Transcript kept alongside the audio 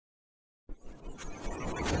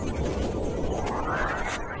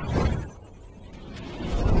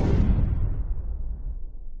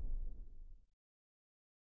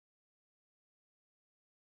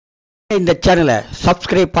இந்த சேனலை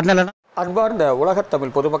சப்ஸ்கிரைப் பண்ணலன்னா அன்பார்ந்த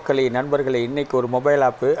உலகத்தமிழ் பொதுமக்களே நண்பர்களே, இன்றைக்கி ஒரு மொபைல்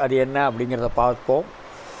ஆப்பு, அது என்ன அப்படிங்கிறத பார்ப்போம்.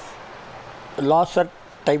 லாசர்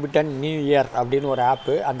நியூ இயர் அப்படின்னு ஒரு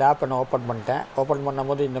ஆப்பு. அந்த ஆப்பை நான் ஓப்பன் பண்ணிட்டேன். ஓப்பன்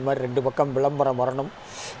பண்ணும்போது இந்த மாதிரி 2 பக்கம் விளம்பரம் வரணும்,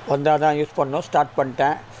 வந்தால் தான் யூஸ் பண்ணணும். ஸ்டார்ட்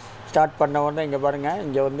பண்ணிட்டேன். ஸ்டார்ட் பண்ண உடனே இங்கே பாருங்கள்,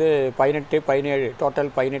 இங்கே வந்து 18 17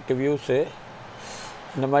 டோட்டல் 18 வியூஸு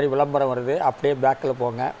இந்த மாதிரி விளம்பரம் வருது. அப்படியே பேக்கில்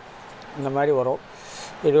போங்க, இந்த மாதிரி வரும்.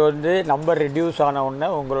 இது வந்து நம்பர் ரெடியூஸ் ஆன உடனே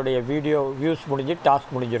உங்களுடைய வீடியோ வியூஸ் முடிஞ்சு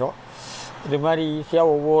டாஸ்க் முடிஞ்சிடும். இது மாதிரி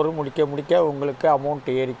ஈஸியாக ஒவ்வொரு முடிக்க உங்களுக்கு அமௌண்ட்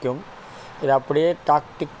ஏறிக்கும். இது அப்படியே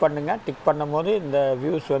டிக் பண்ணுங்கள். டிக் பண்ணும்போது இந்த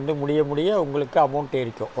வியூஸ் வந்து முடிய உங்களுக்கு அமௌண்ட்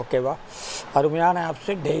ஏறிக்கும். ஓகேவா? அருமையான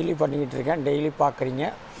ஆப்ஸு, டெய்லி பண்ணிக்கிட்டு இருக்கேன், டெய்லி பார்க்குறீங்க.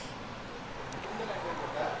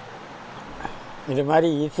 இது மாதிரி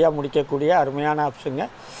ஈஸியாக முடிக்கக்கூடிய அருமையான ஆப்ஸுங்க.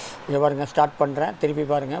 இங்கே பாருங்கள், ஸ்டார்ட் பண்ணுறேன், திருப்பி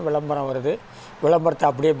பாருங்கள், விளம்பரம் வருது. விளம்பரத்தை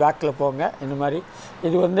அப்படியே பேக்கில் போங்க. இந்த மாதிரி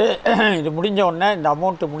இது வந்து இது முடிஞ்ச உடனே, இந்த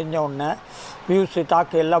அமௌண்ட்டு முடிஞ்ச உடனே, வியூஸு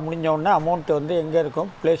டாக்கு எல்லாம் முடிஞ்ச உடனே அமௌண்ட்டு வந்து எங்கே இருக்கும்?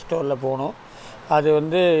 ப்ளே ஸ்டோரில் போகணும். அது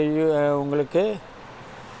வந்து உங்களுக்கு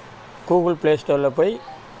கூகுள் ப்ளே ஸ்டோரில் போய்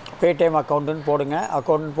பேடிஎம் அக்கௌண்ட்டுன்னு போடுங்க.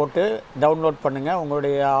 அக்கௌண்ட் போட்டு டவுன்லோட் பண்ணுங்கள்.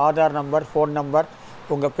 உங்களுடைய ஆதார் நம்பர், ஃபோன் நம்பர்,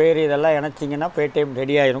 உங்கள் பேர் இதெல்லாம் இணைச்சிங்கன்னா பேடிஎம்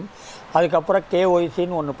ரெடி ஆயிடும். அதுக்கப்புறம்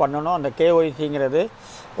கேஒய்சின்னு ஒன்று பண்ணணும். அந்த கேஒய்சிங்கிறது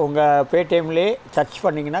உங்கள் பேடிஎம்லேயே சர்ச்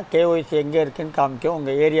பண்ணிங்கன்னா கேஒய்சி எங்கே இருக்குதுன்னு காமிக்கும்.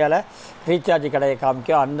 உங்கள் ஏரியாவில் ரீசார்ஜ் கடையை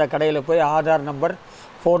காமிக்கும். அந்த கடையில் போய் ஆதார் நம்பர்,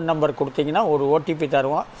 ஃபோன் நம்பர் கொடுத்தீங்கன்னா ஒரு ஓடிபி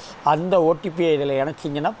தருவோம். அந்த ஓடிபியை இதில்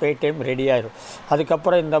இணைச்சிங்கன்னா பேடிஎம் ரெடி ஆயிடும்.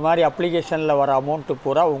 அதுக்கப்புறம் இந்த மாதிரி அப்ளிகேஷனில் வர அமௌண்ட்டு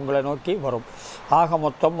பூரா உங்களை நோக்கி வரும். ஆக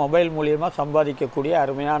மொத்தம் மொபைல் மூலியமாக சம்பாதிக்கக்கூடிய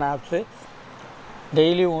அருமையான ஆப்ஸு.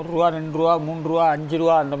 டெய்லி ₹1 ₹2 ₹3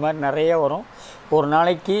 ₹5 அந்த மாதிரி நிறைய வரும். ஒரு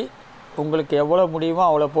நாளைக்கு உங்களுக்கு எவ்வளோ முடியுமோ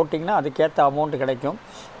அவ்வளோ போட்டிங்கன்னா அதுக்கேற்ற அமௌண்ட்டு கிடைக்கும்.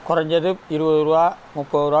 குறைஞ்சது ₹20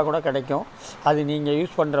 ₹30 கூட கிடைக்கும். அது நீங்கள்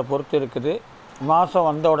யூஸ் பண்ணுற பொறுத்து இருக்குது. மாதம்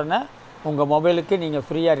வந்த உடனே உங்கள் மொபைலுக்கு நீங்கள்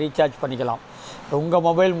ஃப்ரீயாக ரீசார்ஜ் பண்ணிக்கலாம். உங்கள்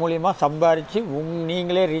மொபைல் மூலிமா சம்பாரித்து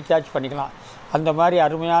நீங்களே ரீசார்ஜ் பண்ணிக்கலாம். அந்த மாதிரி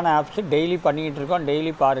அருமையான ஆப்ஸு டெய்லி பண்ணிக்கிட்டு இருக்கோம்.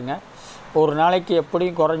 டெய்லி பாருங்கள். ஒரு நாளைக்கு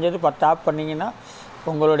எப்படியும் குறைஞ்சது 10 ஆப் பண்ணிங்கன்னா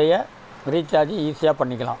உங்களுடைய ரீசார்ஜ் ஈஸியாக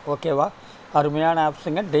பண்ணிக்கலாம். ஓகேவா? அருமையான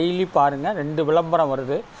ஆப்ஸுங்க, டெய்லி பாருங்கள். 2 விளம்பரம்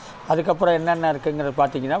வருது. அதுக்கப்புறம் என்னென்ன இருக்குங்கிறது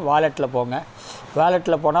பார்த்தீங்கன்னா, வாலெட்டில் போங்க.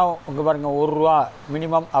 வாலெட்டில் போனால் உங்கள் பாருங்கள், ₹1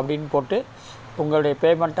 மினிமம் அப்படின்னு போட்டு உங்களுடைய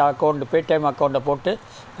பேமெண்ட் அக்கௌண்ட், பேடிஎம் அக்கௌண்ட்டை போட்டு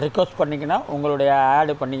ரிக்வஸ்ட் பண்ணிங்கன்னா உங்களுடைய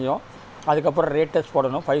ஆடு பண்ணிக்கிறோம். அதுக்கப்புறம் ரேட்டஸ்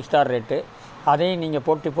போடணும், 5 ஸ்டார் ரேட்டு. அதையும் நீங்கள்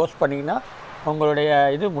போட்டு போஸ்ட் பண்ணிங்கன்னா உங்களுடைய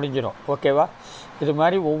இது முடிஞ்சிடும். ஓகேவா? இது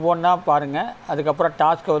மாதிரி ஒவ்வொன்றா பாருங்கள். அதுக்கப்புறம்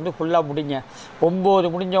டாஸ்க்கை வந்து ஃபுல்லாக முடிங்க. 9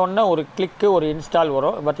 முடிஞ்ச உடனே ஒரு கிளிக்கு, ஒரு இன்ஸ்டால்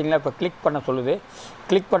வரும். பார்த்திங்களா? இப்போ கிளிக் பண்ண சொல்லுது.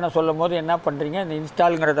 கிளிக் பண்ண சொல்லும் போது என்ன பண்ணுறீங்க? இந்த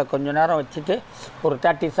இன்ஸ்டாலுங்கிறத கொஞ்சம் நேரம் வச்சுட்டு ஒரு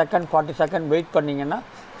 30 செகண்ட் 40 செகண்ட் வெயிட் பண்ணிங்கன்னா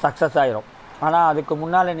சக்ஸஸ் ஆகிரும். ஆனால் அதுக்கு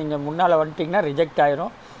முன்னால் வந்துட்டிங்கன்னா ரிஜெக்ட்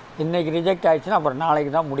ஆகிரும். இன்றைக்கி ரிஜெக்ட் ஆகிடுச்சுன்னா அப்புறம்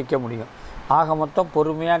நாளைக்கு தான் முடிக்க முடியும். ஆக மொத்தம்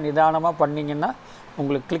பொறுமையாக நிதானமாக பண்ணிங்கன்னா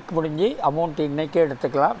உங்களுக்கு கிளிக் முடிஞ்சு அமௌண்ட்டு இன்றைக்கே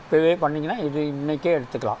எடுத்துக்கலாம். இப்போவே பண்ணிங்கன்னா இது இன்றைக்கே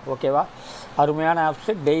எடுத்துக்கலாம். ஓகேவா? அருமையான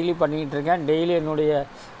ஆப்ஸு, டெய்லி பண்ணிக்கிட்டு இருக்கேன். டெய்லி என்னுடைய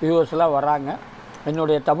வியூவர்ஸ்லாம் வராங்க.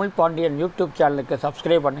 என்னுடைய தமிழ் பாண்டியன் யூடியூப் சேனலுக்கு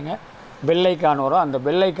சப்ஸ்கிரைப் பண்ணுங்கள். பெல் ஐக்கான் வரும். அந்த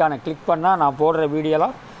பெல் ஐக்கானை கிளிக் பண்ணால் நான் போடுற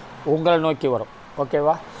வீடியோலாம் உங்களை நோக்கி வரும்.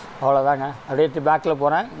 ஓகேவா? அவ்வளோதாங்க. அப்படியே பேக்கில்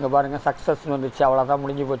போகிறேன். இங்கே பாருங்கள், சக்ஸஸ்ன்னு வந்துச்சு. அவ்வளோதான்,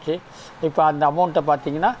 முடிஞ்சு போச்சு. இப்போ அந்த அமௌண்ட்டை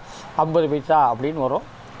பார்த்தீங்கன்னா 50 பைசா அப்படின்னு வரும்.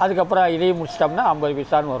 அதுக்கப்புறம் இதையும் முடிச்சிட்டோம்னா 50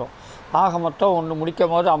 பைசான்னு வரும். ஆக மொத்தம் ஒன்று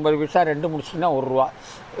முடிக்கும் போது 50 பைசா, 2 முடிச்சிட்டிங்கன்னா ₹1.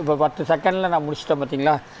 இப்போ 10 செகண்டில் நான் முடிச்சிட்டேன்.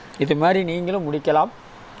 பார்த்தீங்களா? இது மாதிரி நீங்களும் முடிக்கலாம்.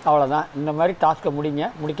 அவ்வளோதான். இந்த மாதிரி டாஸ்க்கை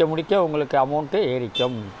முடிக்க உங்களுக்கு அமௌண்ட்டு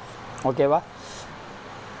ஏறிக்கும். ஓகேவா?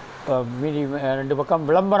 மீதி 2 பக்கம்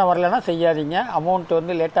விளம்பரம் வரலைன்னா செய்யாதீங்க. அமௌண்ட்டு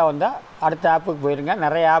வந்து லேட்டாக வந்தால் அடுத்த ஆப்புக்கு போயிருங்க.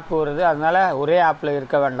 நிறைய ஆப்பு வருது, அதனால் ஒரே ஆப்பில்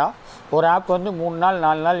இருக்க வேண்டாம். ஒரு ஆப் வந்து 3 நாள்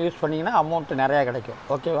 4 நாள் யூஸ் பண்ணிங்கன்னா அமௌண்ட்டு நிறையா கிடைக்கும்.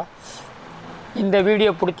 ஓகேவா? இந்த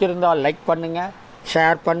வீடியோ பிடிச்சிருந்தால் லைக் பண்ணுங்கள்,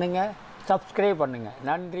 ஷேர் பண்ணுங்கள், சப்ஸ்கிரைப் பண்ணுங்கள்.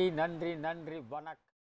 நன்றி. வணக்கம்.